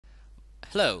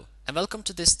Hello and welcome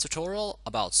to this tutorial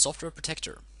about Software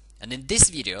Protector, and in this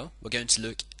video we're going to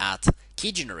look at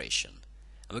key generation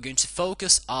and we're going to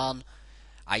focus on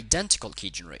identical key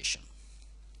generation.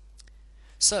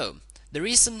 So the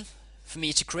reason for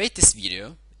me to create this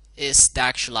video is the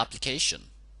actual application.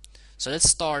 So let's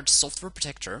start Software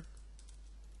Protector,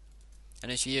 and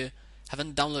if you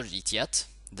haven't downloaded it yet,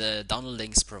 the download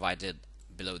link is provided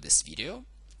below this video.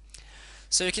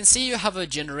 So you can see you have a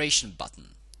generation button.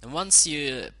 And once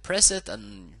you press it,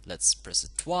 and let's press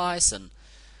it twice and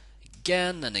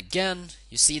again,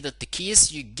 you see that the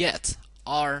keys you get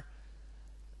are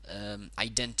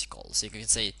identical. So you can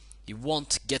say you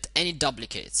won't get any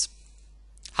duplicates.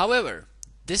 However,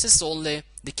 this is only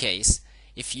the case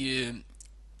if you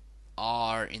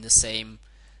are in the same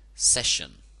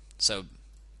session. So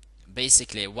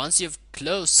basically, once you've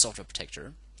closed Software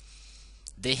Protector,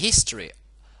 the history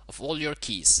of all your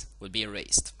keys will be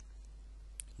erased.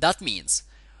 That means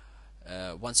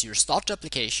once you start the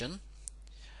application,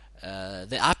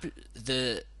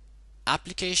 the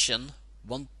application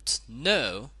won't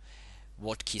know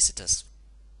what keys it has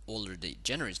already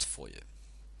generated for you,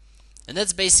 and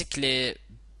that's basically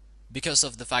because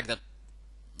of the fact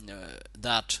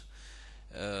that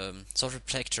Software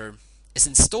Protector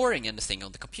isn't storing anything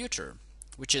on the computer,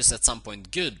 which is at some point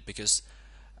good because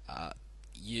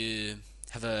you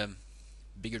have a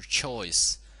bigger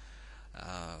choice.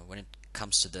 When it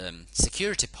comes to the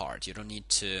security part, you don't need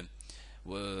to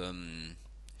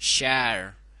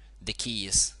share the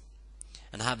keys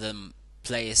and have them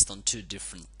placed on two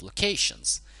different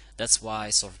locations. That's why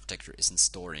Software Protector isn't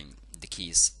storing the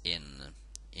keys in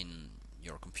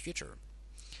your computer.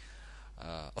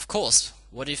 Of course,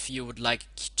 what if you would like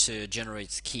to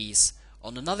generate keys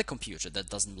on another computer that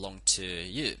doesn't belong to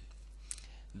you?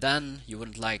 Then you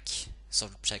wouldn't like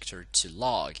Software Protector to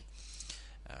log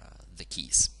the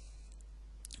keys,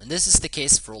 and this is the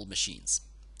case for all machines.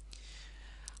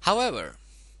 However,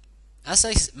 as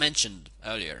I mentioned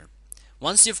earlier,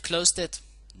 once you've closed it,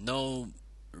 no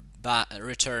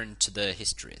return to the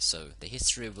history, so the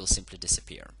history will simply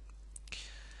disappear.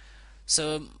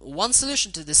 So one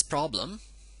solution to this problem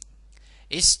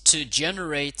is to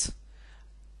generate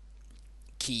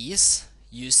keys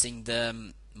using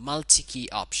the multi-key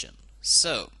option.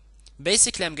 So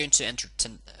basically I'm going to enter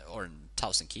 10 or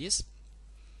 1000 keys.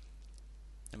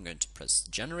 I'm going to press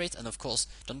generate, and of course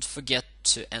don't forget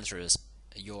to enter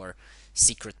your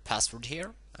secret password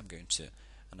here. I'm going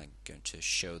to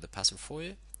show the password for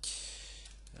you.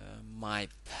 My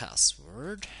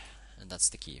password, and that's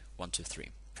the key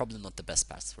 123. Probably not the best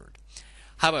password.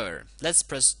 However, let's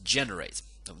press generate.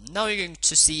 Now you're going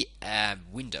to see a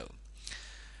window,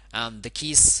 and the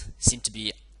keys seem to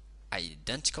be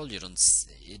identical.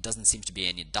 It doesn't seem to be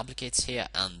any duplicates here,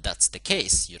 and that's the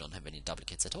case. You don't have any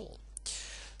duplicates at all.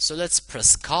 So let's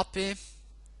press copy,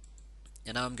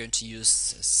 and now I'm going to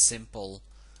use a simple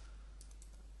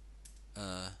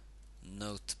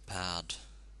notepad,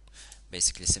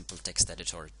 basically simple text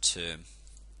editor, to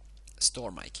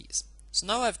store my keys. So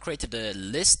now I've created a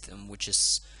list, which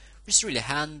is really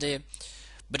handy,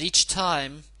 but each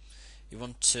time you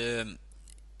want to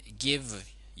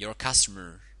give your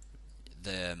customer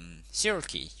the serial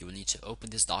key, you will need to open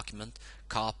this document,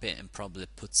 copy, and probably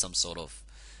put some sort of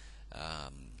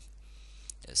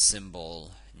a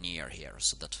symbol near here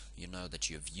so that you know that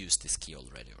you've used this key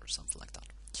already, or something like that.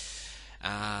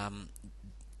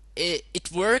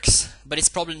 It works, but it's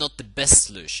probably not the best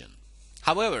solution.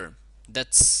 However,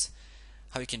 that's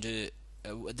how you can do.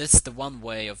 That's the one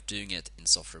way of doing it in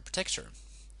Software Protector.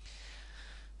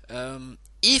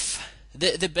 If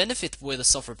the benefit with a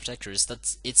Software Protector is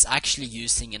that it's actually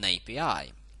using an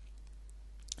API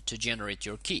to generate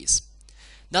your keys.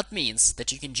 That means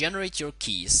that you can generate your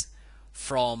keys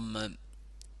from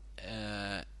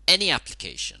any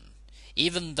application.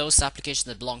 Even those applications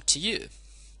that belong to you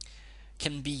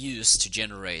can be used to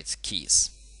generate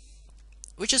keys,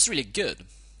 which is really good.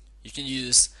 You can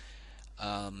use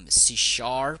C#,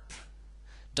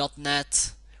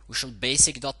 .NET, Visual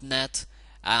Basic.NET,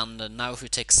 and now if you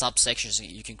take subsections,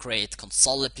 you can create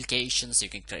console applications, you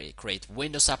can create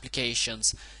Windows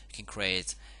applications, you can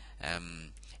create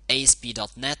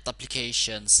ASP.NET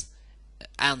applications,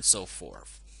 and so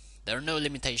forth. There are no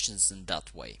limitations in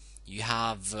that way. You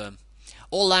have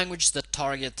all languages that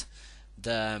target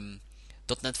the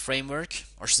 .NET framework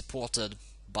are supported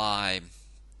by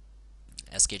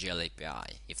SKGL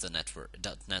API if the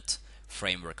 .NET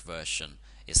framework version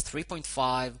is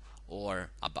 3.5 or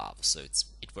above. So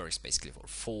it works basically for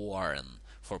 4 and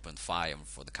 4.5 and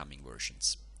for the coming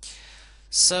versions.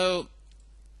 So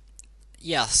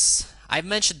yes, I've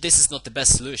mentioned this is not the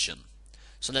best solution.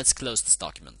 So let's close this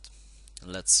document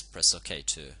and let's press OK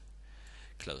to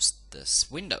close this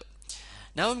window.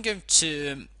 Now I'm going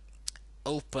to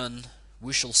open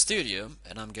Visual Studio,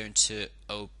 and I'm going to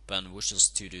open Visual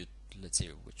Studio. Let's see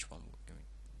which one we're going.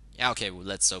 Yeah, okay, well,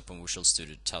 let's open Visual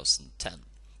Studio 2010.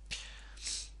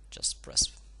 Just press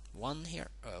once here,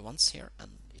 and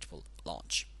it will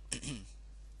launch.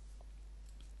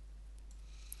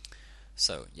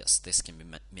 So yes, this can be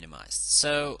minimized.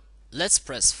 So let's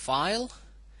press File,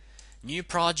 New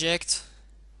Project,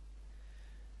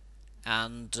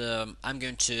 and I'm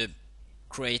going to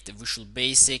create a Visual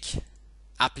Basic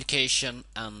application,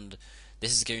 and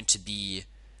this is going to be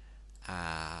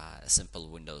a simple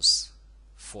Windows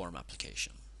form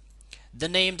application. The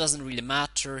name doesn't really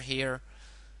matter here,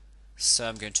 so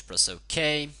I'm going to press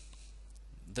OK.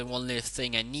 The only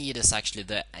thing I need is actually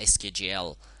the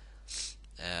SKGL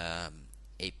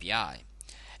API.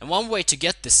 And one way to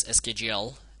get this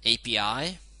SKGL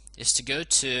API is to go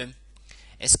to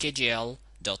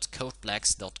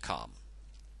skgl.codeplex.com.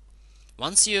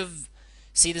 Once you've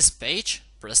see this page,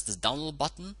 press this download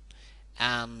button,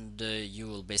 and you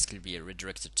will basically be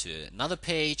redirected to another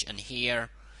page, and here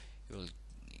you will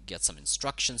get some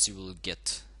instructions. You will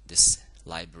get this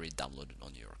library downloaded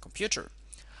on your computer.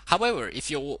 However, if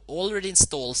you already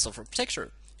installed Software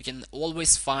Protector, you can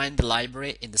always find the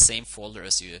library in the same folder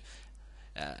as you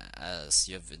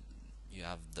have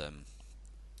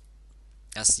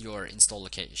as your install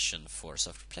location for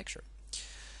Software Protector.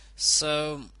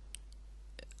 So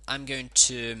I'm going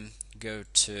to go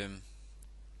to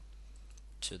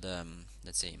the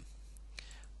let's see,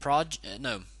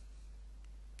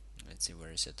 let's see,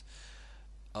 where is it?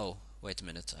 Oh, wait a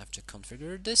minute, I have to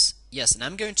configure this. Yes, and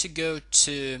I'm going to go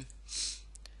to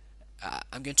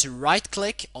I'm going to right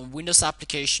click on Windows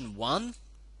Application 1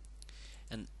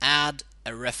 and add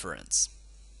a reference.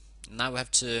 Now we have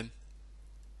to,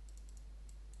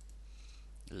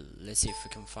 let's see if we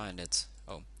can find it.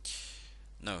 Oh,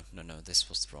 no, this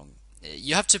was wrong.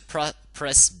 You have to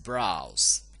press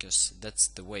Browse, because that's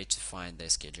the way to find the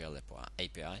SKGL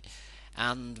API.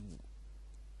 And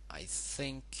I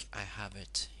think I have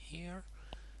it here.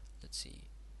 Let's see.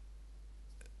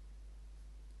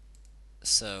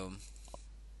 So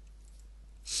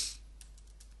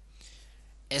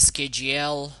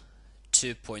SKGL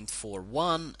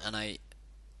 2.41, and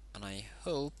I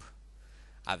hope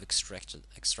I've extracted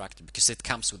because it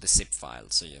comes with a zip file,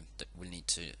 so you will need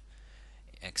to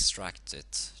extract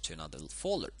it to another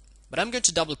folder. But I'm going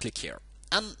to double click here,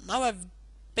 and now I've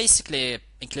basically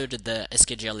included the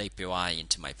SKGL API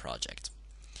into my project.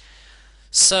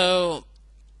 So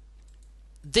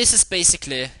this is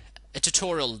basically a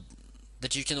tutorial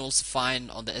that you can also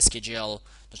find on the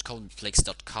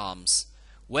skgl.codeplex.com's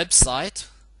website,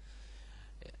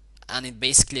 and it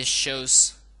basically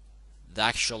shows the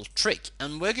actual trick.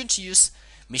 And we're going to use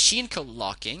machine code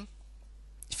locking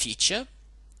feature,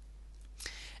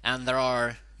 and there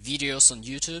are videos on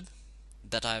YouTube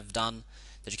that I've done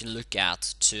that you can look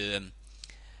at to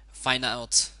find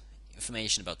out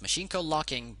information about machine code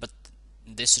locking. But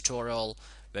in this tutorial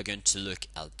we're going to look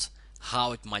at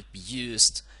how it might be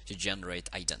used to generate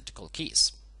identical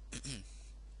keys.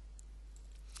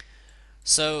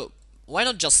 So why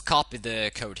not just copy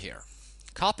the code here?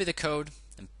 Copy the code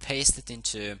and paste it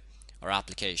into our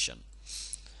application.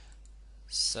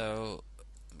 So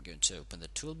I'm going to open the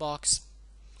toolbox.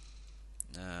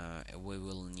 We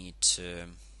will need to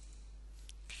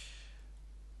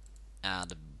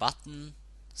add a button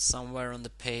somewhere on the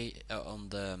page, on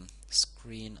the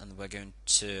screen, and we're going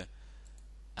to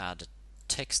add a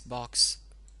text box,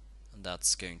 and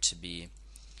that's going to be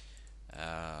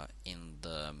in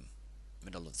the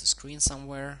middle of the screen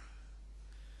somewhere.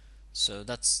 So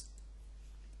that's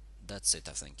it,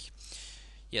 I think.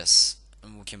 Yes,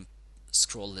 and we can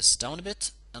scroll this down a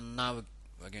bit, and now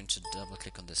we're going to double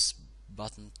click on this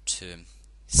button to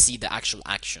see the actual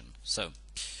action, so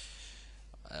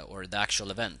or the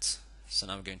actual event. So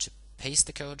now we're going to paste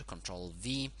the code, Control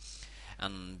V,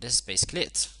 and this is basically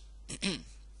it.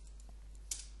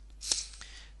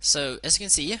 So as you can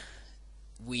see,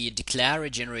 we declare or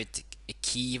generate a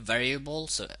key variable,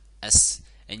 so as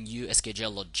a new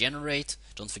skgl.generate,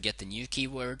 don't forget the new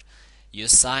keyword. You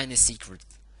assign a secret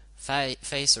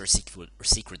phrase or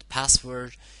secret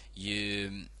password.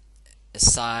 You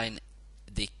assign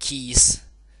the keys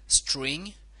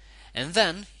string, and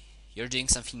then you're doing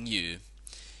something new.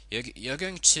 You're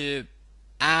going to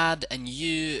add a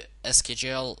new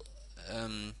skgl.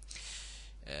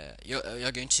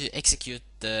 You're going to execute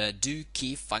the do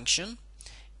key function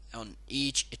on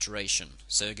each iteration.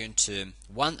 So you're going to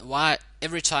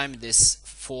every time this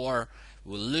for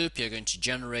will loop, you're going to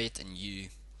generate a new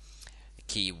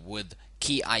key with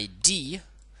key ID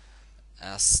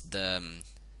as the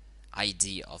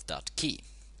ID of that key.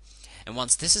 And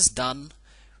once this is done,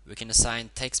 we can assign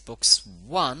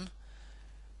textbox1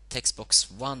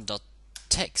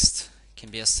 textbox1.text can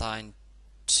be assigned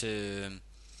to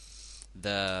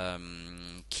the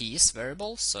keys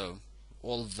variable. So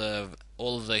all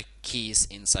the keys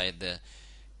inside the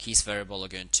keys variable are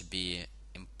going to be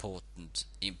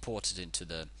imported into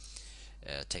the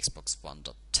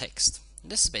textbox1.text.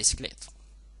 This is basically it.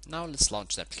 Now let's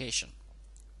launch the application.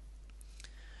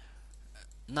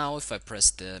 Now if I press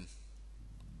the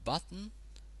button,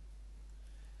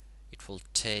 it will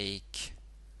take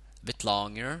a bit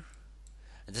longer,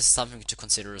 and this is something to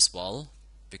consider as well,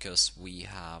 because we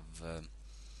have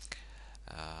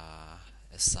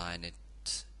assigned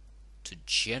it to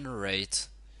generate.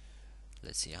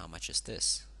 Let's see, how much is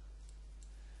this?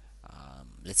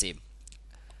 Let's see,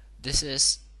 this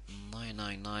is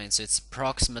 999, so it's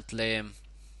approximately,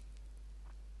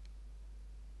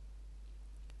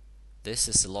 this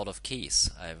is a lot of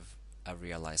keys, I've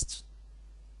realized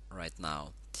right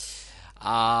now.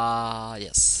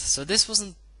 Yes, so this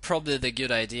wasn't probably the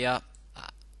good idea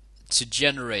to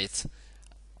generate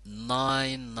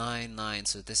 999.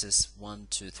 So this is 1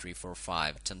 2 3 4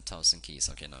 5 10,000 keys.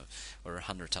 Okay, no, or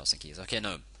 100,000 keys. Okay,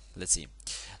 no, let's see,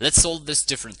 let's solve this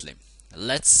differently.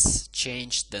 Let's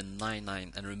change the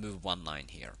 99 and remove 19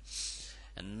 here.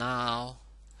 And now,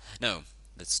 no,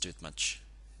 let's do it much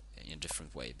in a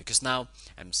different way, because now,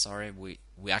 I'm sorry, we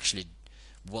actually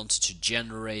wanted to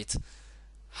generate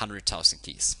 100,000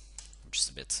 keys, which is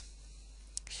a bit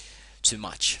too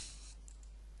much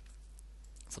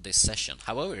for this session.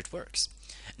 However, it works.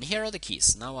 And here are the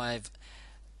keys. Now I've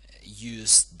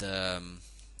used the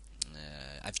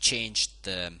I've changed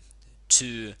the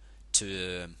 2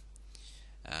 to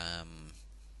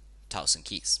 1,000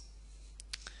 keys,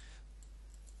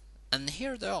 and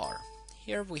here they are.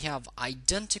 Here we have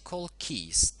identical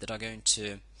keys that are going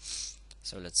to,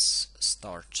 so let's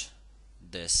start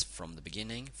this from the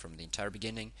beginning, from the entire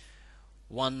beginning.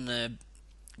 One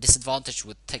disadvantage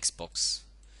with textbox,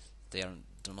 they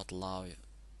do not allow you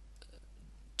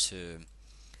to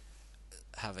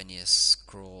have any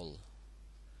scroll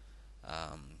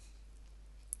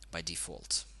by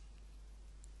default.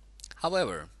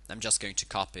 However, I'm just going to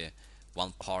copy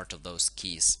one part of those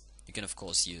keys. You can of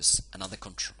course use another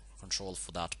control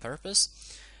for that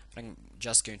purpose, but I'm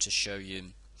just going to show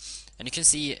you, and you can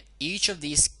see each of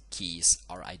these keys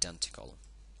are identical.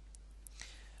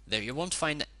 There you won't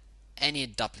find any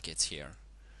duplicates here,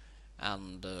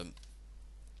 and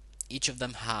each of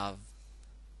them have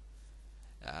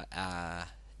a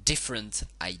different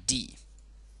ID.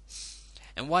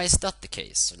 And why is that the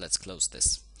case? So let's close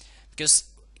this. Because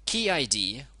key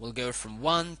ID will go from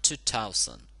 1 to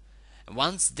 1,000, and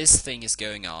once this thing is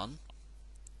going on,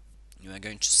 you are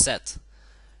going to set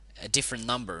a different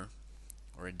number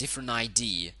or a different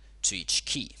ID to each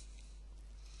key,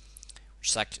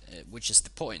 which is the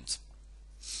point.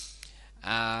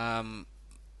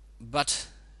 But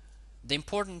the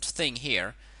important thing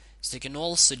here is you can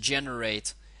also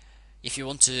generate, if you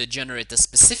want to generate a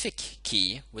specific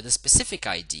key with a specific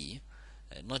ID,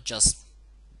 not just,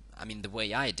 I mean, the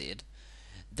way I did,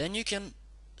 then you can,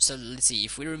 so let's see,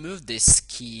 if we remove this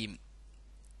key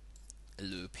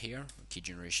loop here, key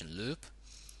generation loop,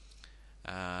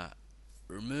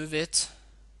 remove it,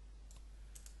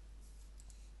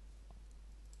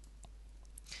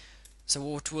 so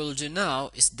what we'll do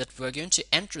now is that we're going to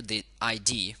enter the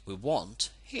ID we want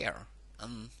here,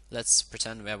 and let's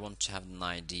pretend we want to have an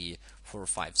ID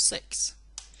 456.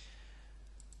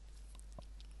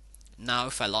 Now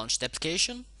if I launch the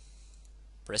application,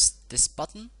 press this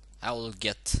button, I will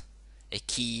get a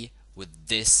key with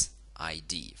this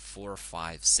ID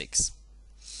 456,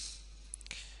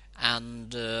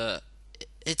 and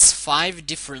it's 5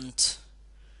 different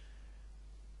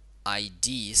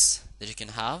IDs that you can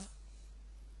have,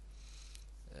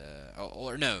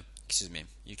 or no, excuse me,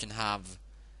 you can have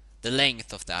the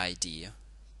length of the ID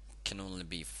can only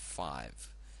be 5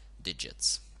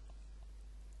 digits.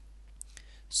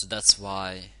 So that's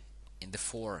why in the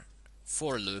for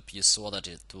loop you saw that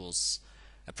it was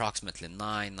approximately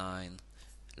 99.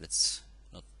 Let's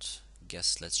not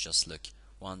guess, let's just look.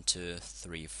 1 2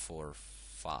 3 4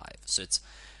 5. So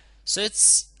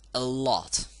it's a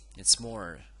lot. It's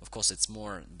more, of course it's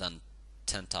more than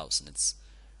 10,000. It's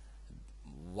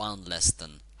one less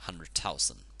than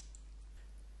 100,000.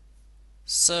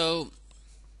 So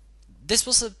this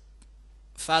was a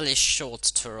fairly short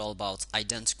tutorial about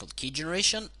identical key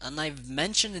generation, and I've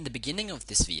mentioned in the beginning of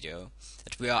this video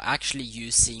that we are actually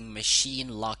using machine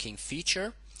locking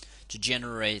feature to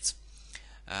generate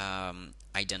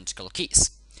identical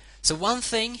keys. So one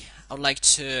thing I would like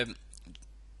to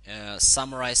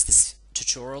summarize this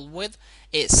tutorial with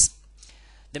is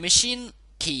the machine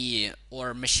key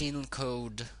or machine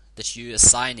code that you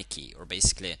assign a key, or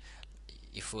basically,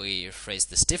 if we phrase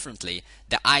this differently,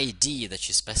 the ID that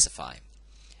you specify.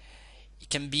 It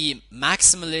can be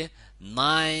maximally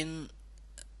 9.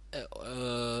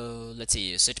 Let's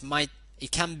see. So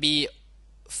it can be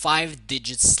 5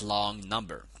 digits long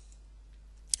number,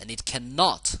 and it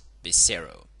cannot be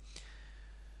 0.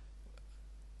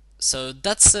 So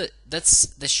that's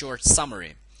the short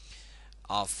summary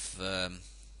of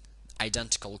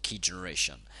identical key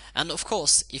generation. And of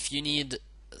course, if you need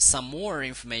some more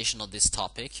information on this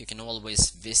topic, you can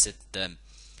always visit the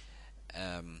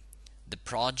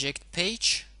project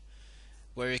page,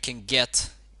 where you can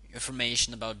get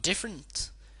information about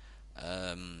different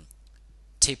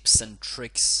tips and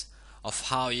tricks of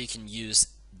how you can use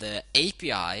the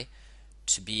API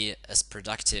to be as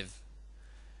productive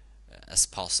as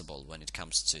possible when it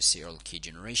comes to serial key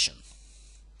generation.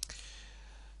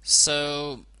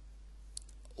 So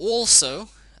also,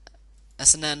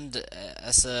 as an end,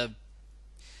 as a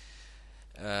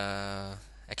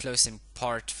closing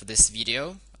part for this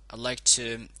video, I'd like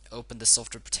to open the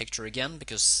software protector again,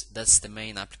 because that's the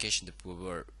main application that we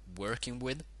were working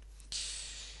with.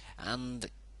 And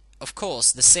of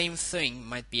course, the same thing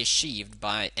might be achieved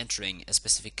by entering a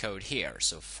specific code here.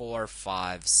 So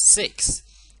 456,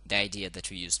 the idea that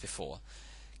we used before,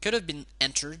 could have been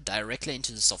entered directly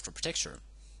into the software protector.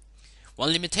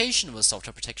 One limitation of a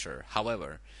software protector,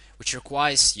 however, which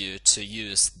requires you to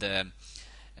use the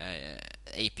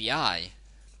API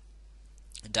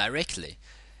directly,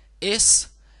 is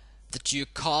that you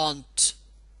can't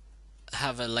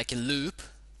have a loop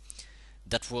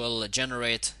that will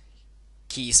generate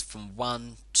keys from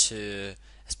 1 to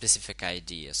a specific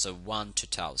ID, so 1 to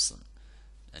 1000,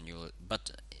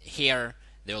 but here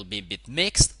they will be a bit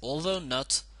mixed, although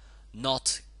not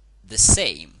the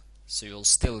same. So you'll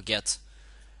still get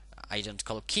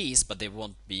identical keys, but they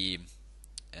won't be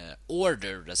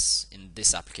ordered as in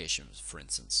this application, for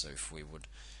instance. So if I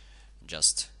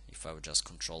would just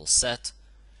Control Z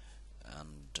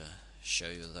and show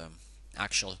you the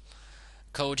actual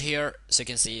code here, so you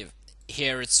can see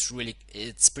here it's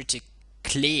pretty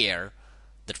clear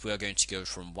that we are going to go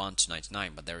from 1 to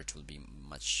 99, but there it will be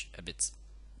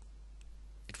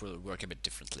it will work a bit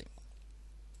differently.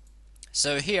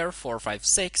 So here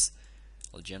 456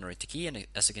 will generate the key, and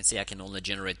as you can see, I can only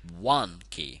generate one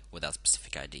key with that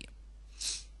specific ID,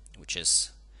 which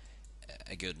is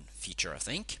a good feature, I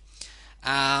think.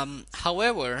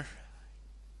 However,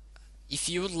 if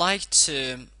you would like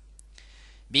to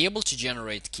be able to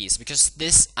generate keys, because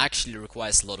this actually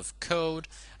requires a lot of code,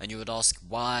 and you would ask,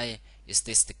 why is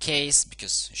this the case,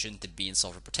 because shouldn't it be in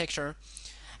Software Protector?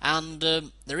 And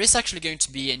there is actually going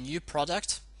to be a new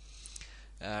product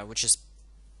which is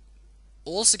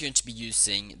also going to be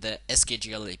using the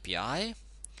SKGL API,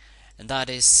 and that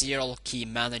is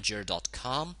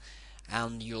serialkeymanager.com,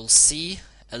 and you'll see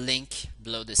a link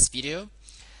below this video.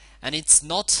 And it's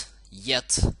not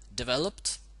yet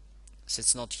developed, so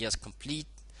it's not yet complete.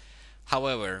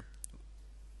 However,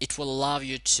 it will allow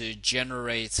you to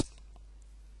generate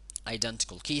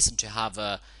identical keys and to have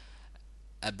a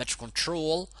better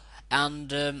control,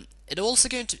 and it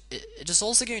is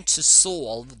also going to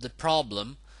solve the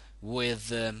problem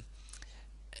with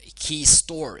key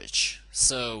storage.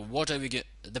 So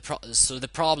the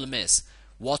problem is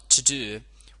what to do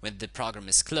when the program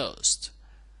is closed,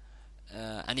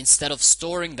 and instead of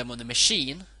storing them on the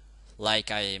machine,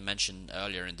 like I mentioned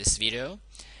earlier in this video,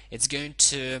 it's going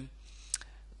to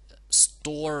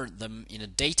store them in a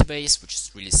database which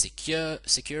is really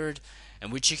secured,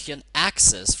 and which you can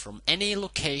access from any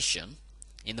location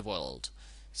in the world.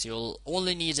 So you'll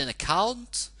only need an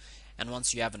account, and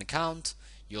once you have an account,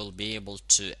 you'll be able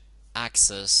to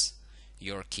access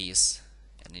your keys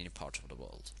in any part of the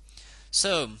world.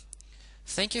 So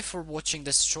thank you for watching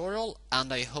this tutorial,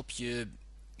 and I hope you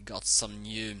got some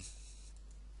new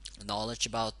knowledge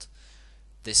about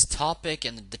this topic,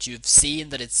 and that you've seen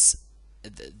that it's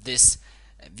this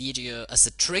video as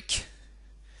a trick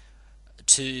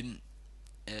to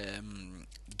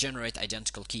generate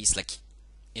identical keys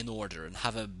in order and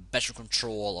have a better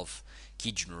control of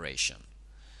key generation.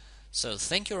 So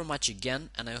thank you very much again,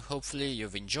 and hopefully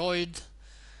you've enjoyed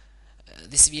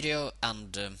this video,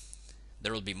 and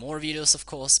there will be more videos, of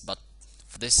course, but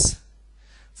for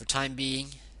time being,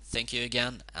 thank you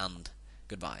again, and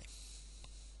goodbye.